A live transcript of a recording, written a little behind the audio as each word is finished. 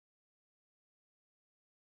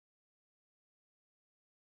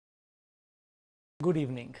Good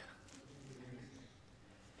evening.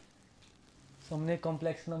 हमने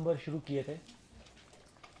complex number शुरू किए थे,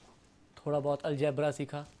 थोड़ा बहुत अलजेब्रा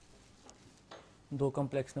सीखा, दो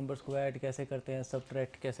कॉम्प्लेक्स नंबर्स को ऐड कैसे करते हैं,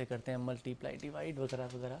 सबट्रैक्ट कैसे करते हैं, मल्टीप्लाई डिवाइड वगैरह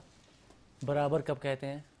वगैरह, बराबर कब कहते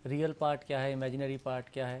हैं, रियल पार्ट क्या है, इमेजिनरी पार्ट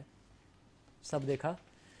क्या है, सब देखा।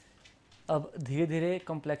 अब धीरे धीरे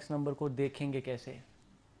कॉम्प्लेक्स नंबर को देखेंगे कैसे।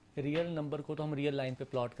 रियल नंबर को तो हम रियल लाइन पे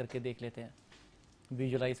प्लॉट करके देख लेते हैं,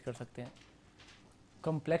 विजुलाइज कर सकते हैं।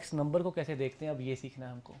 कॉम्प्लेक्स नंबर को कैसे देखते हैं, अब ये सीखना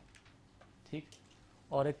है हमको, ठीक।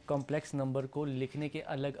 और एक कॉम्प्लेक्स नंबर को लिखने के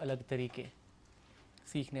अलग अलग तरीके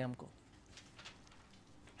सीखने हमको।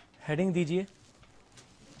 हेडिंग दीजिए,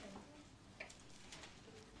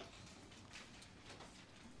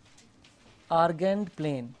 आर्गेंड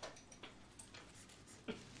प्लेन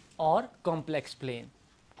और कॉम्प्लेक्स प्लेन,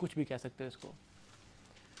 कुछ भी कह सकते हो इसको।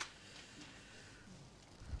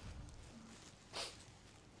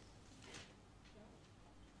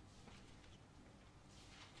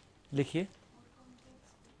 लिखिए,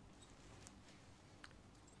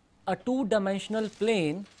 a two-dimensional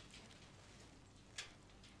plane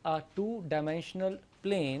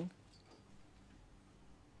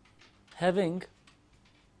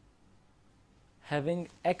having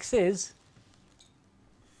axes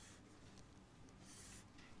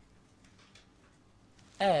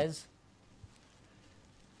as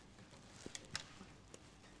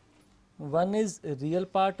one is real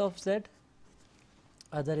part of z,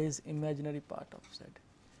 other is imaginary part of z.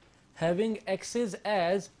 Having axes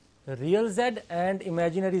as real z and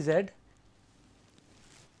imaginary z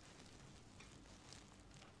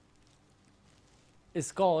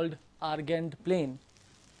is called argand plane.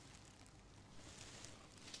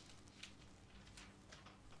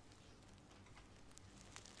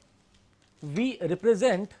 We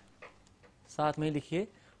represent, साथ में लिखिए,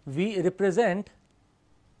 we represent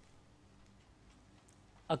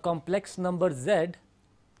a complex number z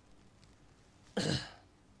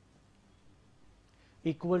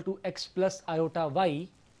equal to x plus iota y,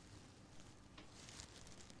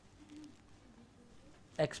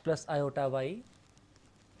 x plus iota y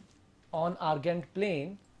on argand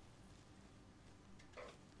plane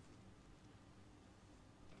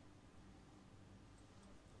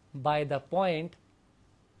by the point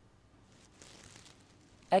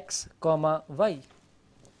x, y।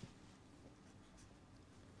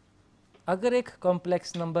 अगर एक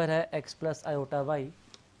complex number है x plus iota y,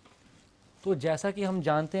 तो जैसा कि हम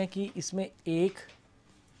जानते हैं कि इसमें एक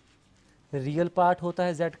रियल पार्ट होता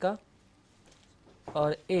है z का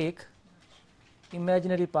और एक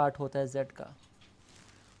इमेजिनरी पार्ट होता है z का,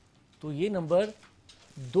 तो ये नंबर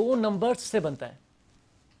दो नंबर्स से बनता है,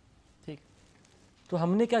 ठीक। तो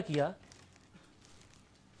हमने क्या किया,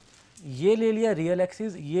 ये ले लिया रियल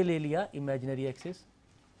एक्सिस, ये ले लिया इमेजिनरी एक्सिस।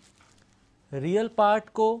 रियल पार्ट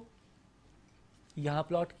को यहाँ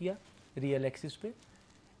प्लॉट किया रियल एक्सिस पे,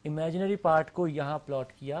 इमेजिनरी पार्ट को यहाँ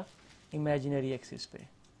प्लॉट किया इमेजिनरी एक्सिस पे।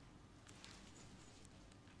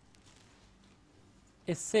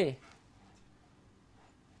 इससे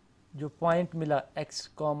जो पॉइंट मिला x,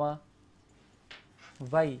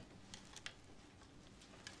 y,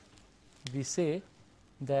 we say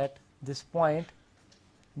that this point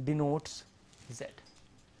denotes z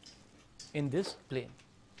in this plane.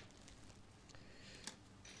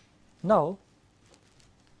 Now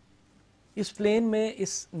इस प्लेन में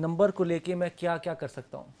इस नंबर को लेके मैं क्या क्या कर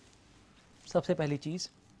सकता हूँ। सबसे पहली चीज़,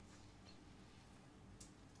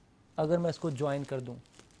 अगर मैं इसको ज्वाइन कर दूं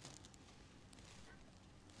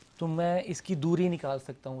तो मैं इसकी दूरी निकाल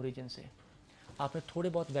सकता हूँ रीजन से। आपने थोड़े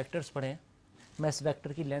बहुत वेक्टर्स पढ़े हैं, मैं इस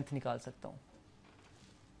वेक्टर की लेंथ निकाल सकता हूँ,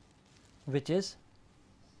 which is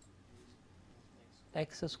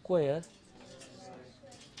x square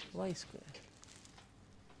Y square,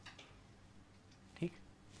 ठीक।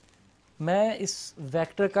 मैं इस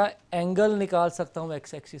वेक्टर का एंगल निकाल सकता हूँ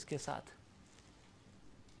एक्स एक्सिस के साथ,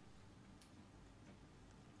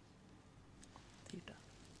 थीटा।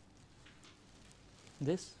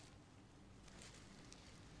 दिस,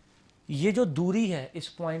 ये जो दूरी है इस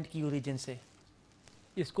पॉइंट की ओरिजिन से,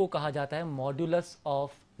 इसको कहा जाता है मॉड्यूलस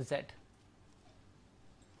ऑफ z।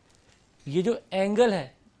 ये जो एंगल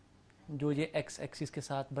है जो ये x एक्सिस के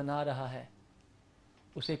साथ बना रहा है,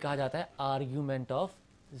 उसे कहा जाता है आर्ग्यूमेंट ऑफ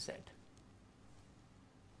z,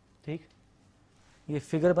 ठीक। ये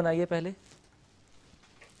फिगर बनाइए पहले।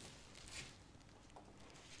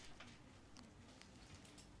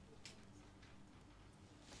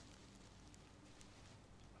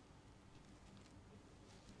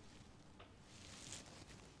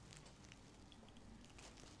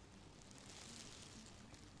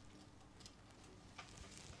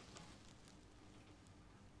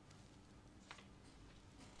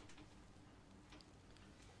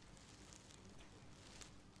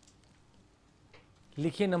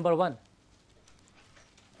 लिखिए नंबर 1,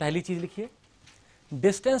 पहली चीज लिखिए,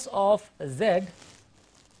 डिस्टेंस ऑफ z,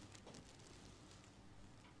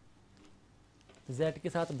 z के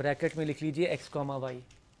साथ ब्रैकेट में लिख लीजिए x, y।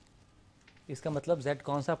 इसका मतलब z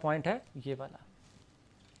कौन सा पॉइंट है, ये वाला।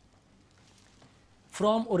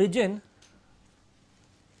 From origin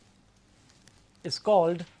is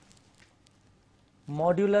called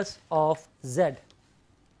modulus of z।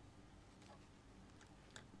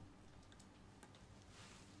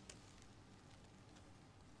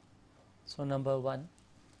 So number 1,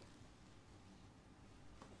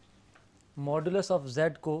 modulus of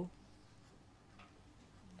z को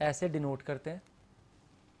ऐसे डिनोट करते हैं,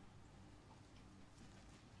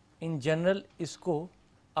 इन जनरल इसको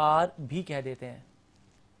r भी कह देते हैं,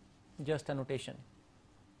 जस्ट अ नोटेशन।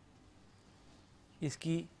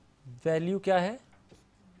 इसकी वैल्यू क्या है,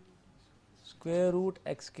 square root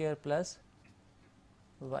x square plus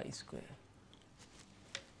Y square.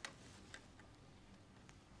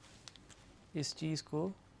 इस चीज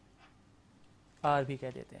को r भी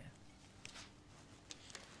कह देते हैं।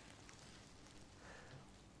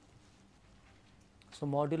 So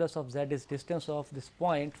modulus of z is distance of this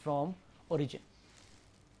point from origin.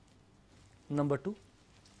 Number 2,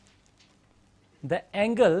 the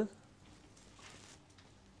angle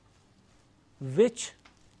which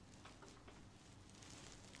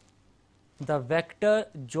the vector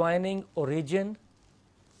joining origin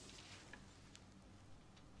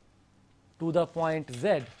to the point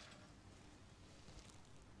z,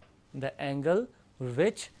 the angle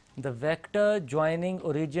which the vector joining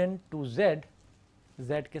origin to z,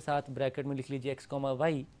 z के साथ bracket में लिख लीजिए x,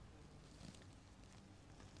 y,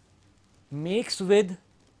 makes with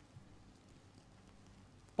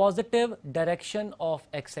positive direction of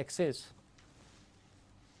x axis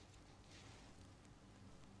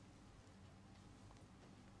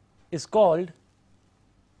is called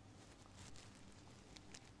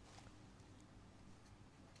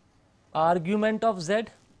argument of z,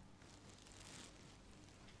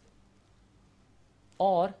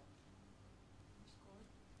 or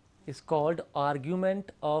is called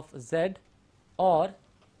argument of z और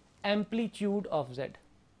amplitude of z।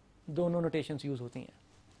 दोनों notations use होती हैं।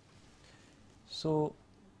 सो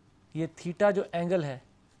ये थीटा जो एंगल है,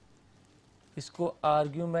 इसको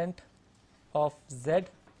आर्ग्यूमेंट ऑफ z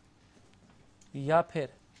या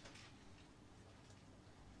फिर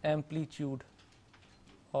एम्पलीट्यूड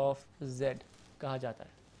ऑफ z कहा जाता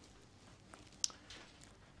है।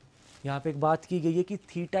 यहां पे एक बात की गई है कि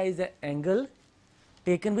theta is A angle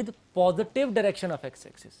taken with positive direction of x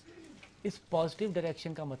axis. इस पॉजिटिव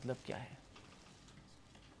डायरेक्शन का मतलब क्या है,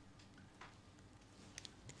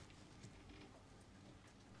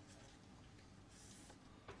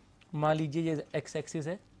 मान लीजिए ये एक्स एक्सिस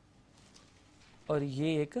है और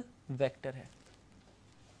ये एक वेक्टर है,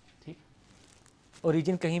 ठीक,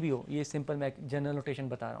 ओरिजिन कहीं भी हो, ये सिंपल मैं जनरल नोटेशन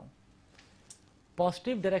बता रहा हूं।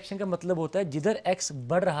 पॉजिटिव डायरेक्शन का मतलब होता है जिधर एक्स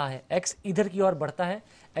बढ़ रहा है, एक्स इधर की ओर बढ़ता है,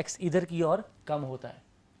 एक्स इधर की ओर कम होता है,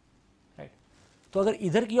 राइट। तो अगर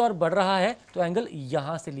इधर की ओर बढ़ रहा है तो एंगल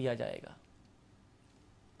यहां से लिया जाएगा,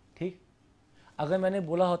 ठीक। अगर मैंने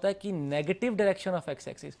बोला होता है कि negative direction of x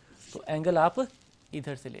axis, तो एंगल आप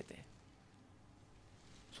इधर से लेते हैं।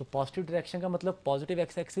 सो पॉजिटिव डायरेक्शन का मतलब पॉजिटिव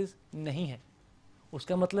एक्स एक्सिस नहीं है,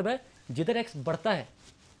 उसका मतलब है जिधर एक्स बढ़ता है,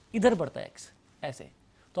 इधर बढ़ता है एक्स ऐसे,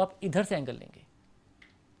 तो आप इधर से एंगल लेंगे,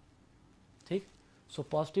 ठीक। सो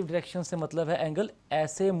पॉजिटिव डायरेक्शन से मतलब है एंगल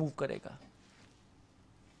ऐसे मूव करेगा।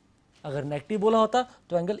 अगर नेगेटिव बोला होता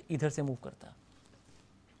तो एंगल इधर से मूव करता।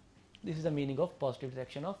 This is the meaning of positive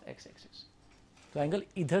direction of x axis. तो एंगल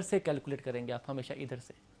इधर से कैलकुलेट करेंगे आप हमेशा, इधर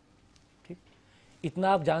से, ठीक। इतना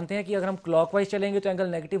आप जानते हैं कि अगर हम क्लॉकवाइज चलेंगे तो एंगल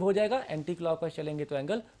नेगेटिव हो जाएगा, एंटी क्लॉकवाइज चलेंगे तो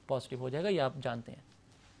एंगल पॉजिटिव हो जाएगा, ये आप जानते हैं।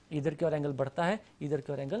 इधर की ओर एंगल बढ़ता है, इधर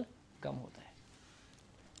की ओर एंगल कम होता है,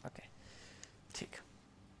 ओके, ठीक।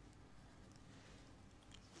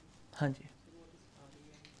 हाँ जी,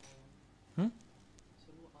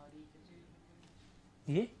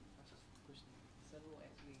 ये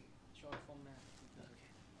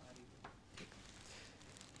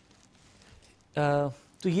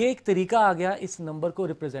तो ये एक तरीका आ गया इस नंबर को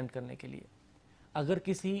रिप्रेजेंट करने के लिए। अगर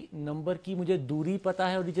किसी नंबर की मुझे दूरी पता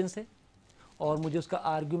है ओरिजिन से और मुझे उसका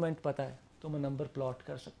आर्ग्यूमेंट पता है, तो मैं नंबर प्लॉट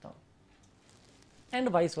कर सकता हूँ, एंड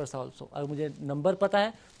वाइस वर्सा ऑल्सो। अगर मुझे नंबर पता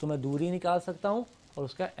है तो मैं दूरी निकाल सकता हूँ और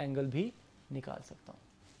उसका एंगल भी निकाल सकता हूँ।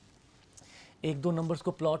 एक दो नंबर्स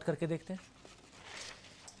को प्लॉट करके देखते हैं।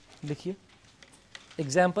 लिखिए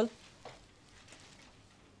एग्जाम्पल,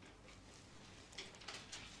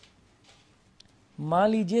 मान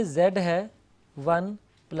लीजिए z है 1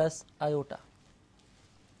 प्लस आयोटा,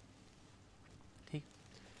 ठीक।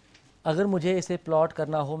 अगर मुझे इसे प्लॉट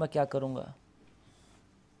करना हो मैं क्या करूँगा,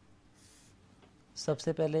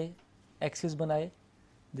 सबसे पहले एक्सिस बनाए,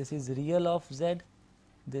 this is real of z,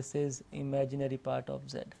 this is imaginary part of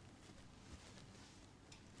z,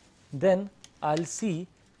 then I will see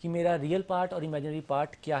कि मेरा रियल पार्ट और इमेजिनरी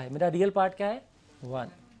पार्ट क्या है। मेरा रियल पार्ट क्या है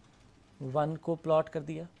 1 को प्लॉट कर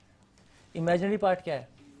दिया, इमेजिनरी पार्ट क्या है,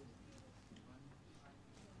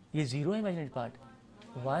 ये 0 है, imaginary part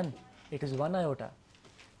 1, it is 1 iota,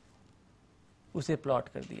 उसे प्लॉट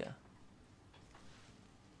कर दिया।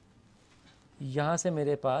 यहाँ से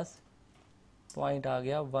मेरे पास पॉइंट आ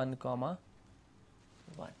गया 1,1।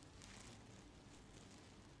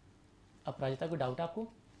 अपराजिता कोई डाउट आपको?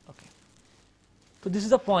 ओके, तो दिस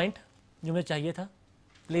इज द पॉइंट जो मुझे चाहिए था।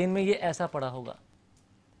 प्लेन में ये ऐसा पड़ा होगा,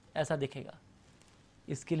 ऐसा दिखेगा।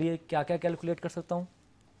 इसके लिए क्या क्या कैलकुलेट कर सकता हूँ,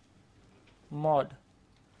 मॉड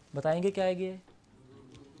बताएंगे क्या आएगी,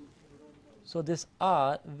 so this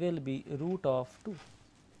r will be root of 2।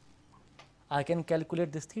 I can calculate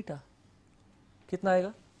this theta, कितना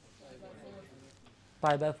आएगा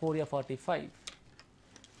π/4 या 45,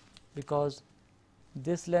 because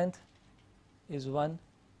this length is 1,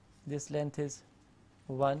 this length is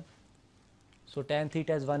 1, so tan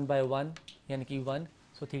theta is 1/1 यानी कि 1,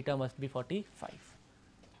 so theta must be 45,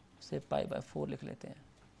 से π/4 लिख लेते हैं।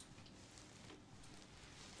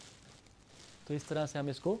 तो इस तरह से हम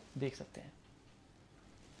इसको देख सकते हैं।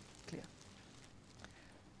 क्लियर?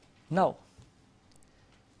 नाउ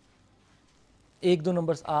एक दो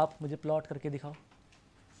नंबर्स आप मुझे प्लॉट करके दिखाओ।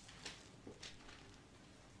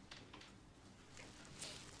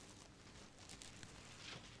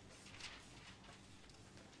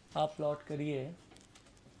 आप प्लॉट करिए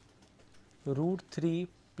 √3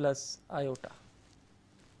 प्लस आयोटा,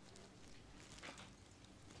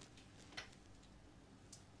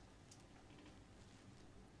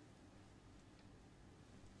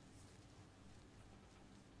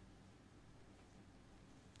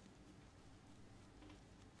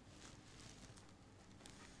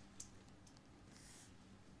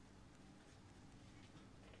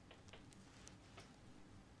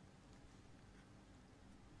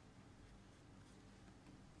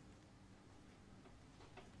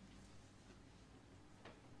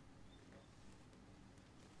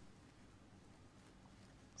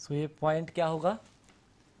 सो ये पॉइंट क्या होगा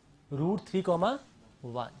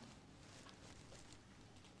 √3,1।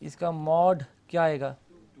 इसका मॉड क्या आएगा,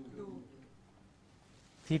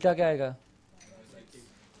 थीटा क्या आएगा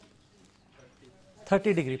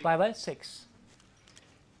 30 degree π/6।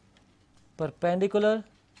 Perpendicular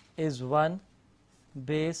is 1,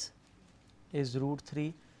 base is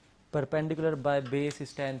 √3, perpendicular by base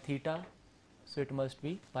is tan theta, so it must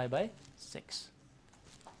be π/6।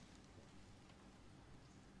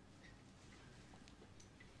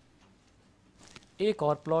 एक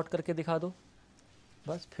और प्लॉट करके दिखा दो,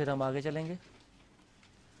 बस फिर हम आगे चलेंगे।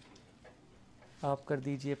 आप कर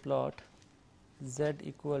दीजिए plot z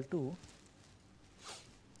equal to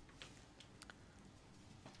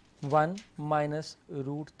 1 minus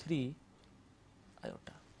 √3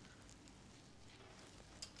 iota.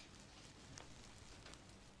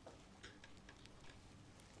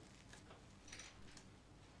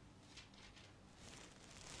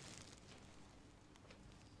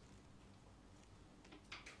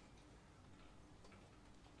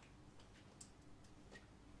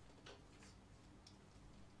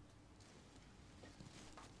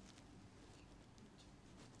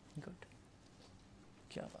 Good,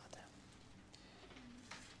 क्या बात है।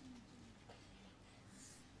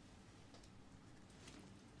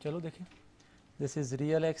 चलो देखिए, this is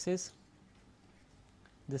real axis,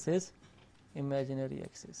 this is imaginary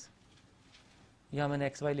axis. यहाँ मैंने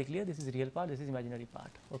एक्स वाई लिख लिया, this is real part, this is imaginary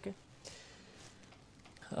part. Okay,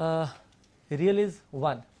 real is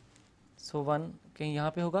 1, सो 1 कहीं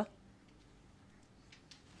यहाँ पे होगा।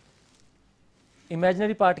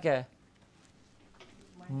 इमेजिनरी पार्ट क्या है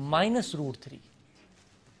 -√3,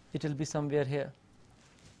 it will be somewhere here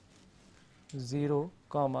 0,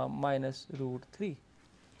 -√3,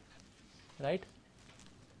 right?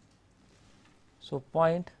 So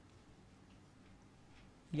point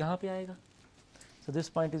यहाँ पे आएगा, so this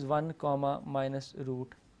point is 1,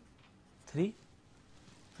 -√3।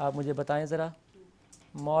 आप मुझे बताएं ज़रा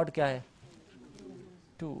मॉड क्या है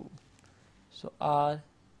 2, so r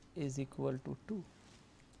is equal to 2।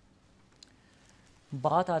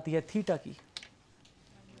 बात आती है थीटा की।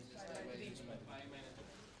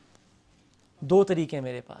 दो तरीके हैं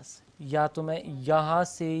मेरे पास, या तो मैं यहाँ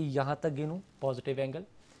से यहाँ तक गिनूँ पॉजिटिव एंगल,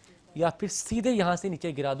 या फिर सीधे यहाँ से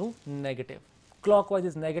नीचे गिरा दूँ negative. Clockwise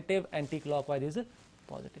is negative, anti clockwise is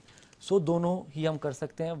positive. सो दोनों ही हम कर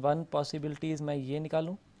सकते हैं। वन पॉसिबिलिटीज मैं ये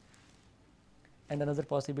निकालूँ एंड अनदर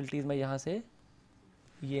पॉसिबिलिटीज मैं यहाँ से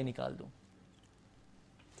ये निकाल दूँ,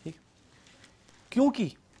 ठीक,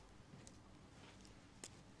 क्योंकि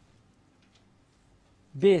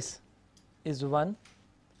base is 1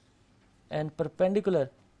 and perpendicular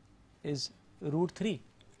is √3,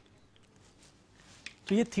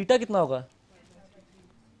 तो ये थीटा कितना होगा,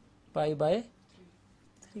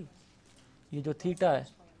 π/3। ये जो थीटा है,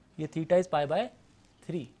 ये थीटा इज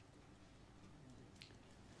π/3।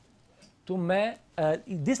 तो मैं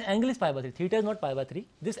this angle is π/3, theta is not π/3,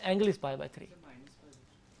 this angle is π/3।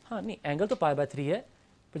 हाँ नहीं, एंगल तो π/3 है,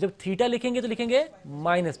 पर जब थीटा लिखेंगे तो लिखेंगे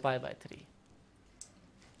 -π/3,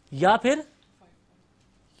 या फिर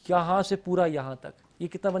यहां से पूरा यहां तक, ये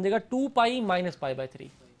कितना बन जाएगा 2π - π/3,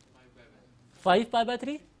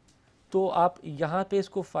 5π/3। तो आप यहां पे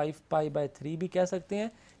इसको 5π/3 भी कह सकते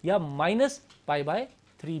हैं या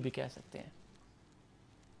 -π/3 भी कह सकते हैं,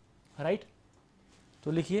 राइट।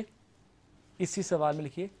 तो लिखिए, इसी सवाल में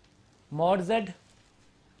लिखिए mod z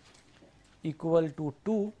equal to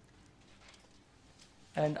 2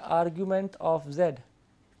 and argument of z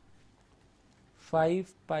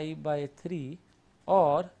 5π/3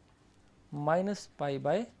 और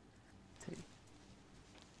 -π/3।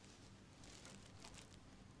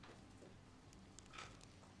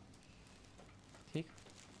 ठीक,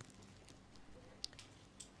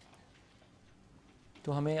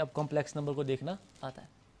 तो हमें अब कॉम्प्लेक्स नंबर को देखना आता है।